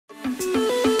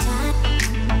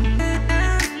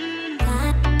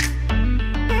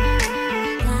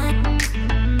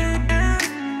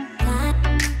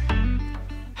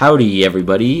Howdy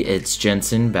everybody, it's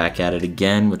Jensen back at it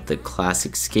again with the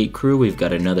Classic Sk8 Crew. We've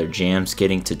got another jam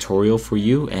skating tutorial for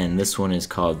you, and this one is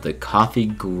called the Coffee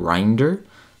Grinder.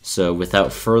 So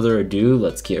without further ado,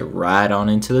 let's get right on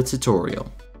into the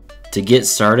tutorial. To get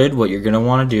started, what you're going to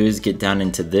want to do is get down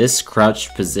into this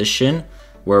crouched position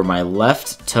where my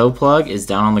left toe plug is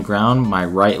down on the ground, my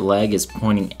right leg is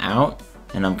pointing out,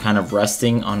 and I'm kind of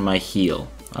resting on my heel,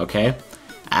 okay?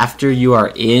 After you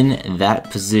are in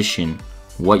that position,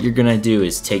 what you're gonna do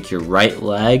is take your right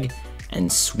leg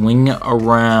and swing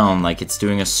around like it's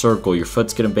doing a circle. Your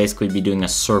foot's gonna basically be doing a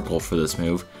circle for this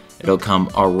move. It'll come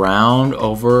around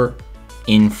over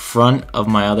in front of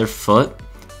my other foot,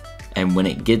 and when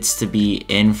it gets to be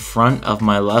in front of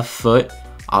my left foot,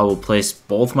 I will place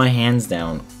both my hands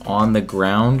down on the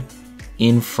ground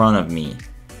in front of me.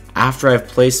 After I've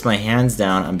placed my hands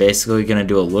down, I'm basically gonna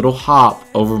do a little hop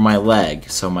over my leg.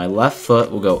 So my left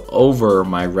foot will go over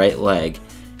my right leg.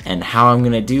 And how I'm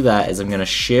gonna do that is I'm gonna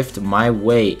shift my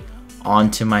weight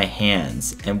onto my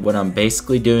hands. And what I'm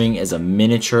basically doing is a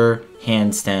miniature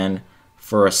handstand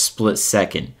for a split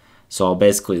second. So I'll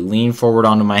basically lean forward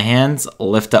onto my hands,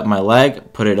 lift up my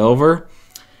leg, put it over.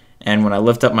 And when I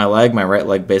lift up my leg, my right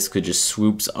leg basically just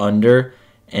swoops under.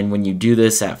 And when you do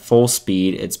this at full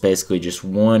speed, it's basically just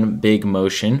one big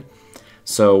motion.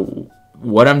 So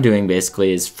what I'm doing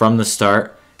basically is from the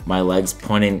start, my leg's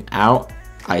pointing out,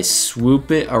 I swoop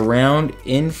it around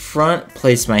in front,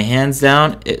 place my hands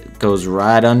down, it goes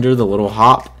right under the little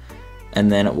hop,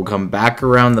 and then it will come back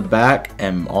around the back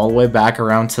and all the way back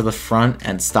around to the front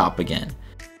and stop again.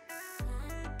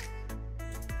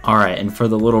 Alright, and for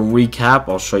the little recap,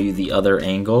 I'll show you the other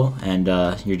angle, and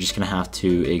you're just going to have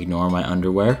to ignore my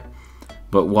underwear.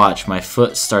 But watch, my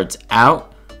foot starts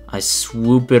out, I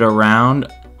swoop it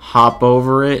around, hop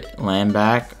over it, land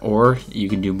back, or you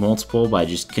can do multiple by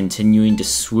just continuing to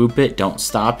swoop it. Don't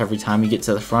stop every time you get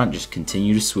to the front, just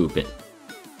continue to swoop it.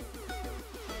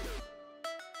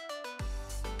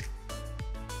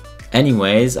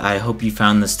 Anyways, I hope you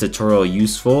found this tutorial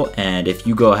useful, and if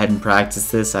you go ahead and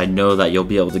practice this, I know that you'll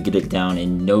be able to get it down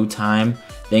in no time.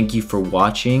 Thank you for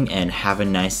watching, and have a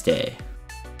nice day.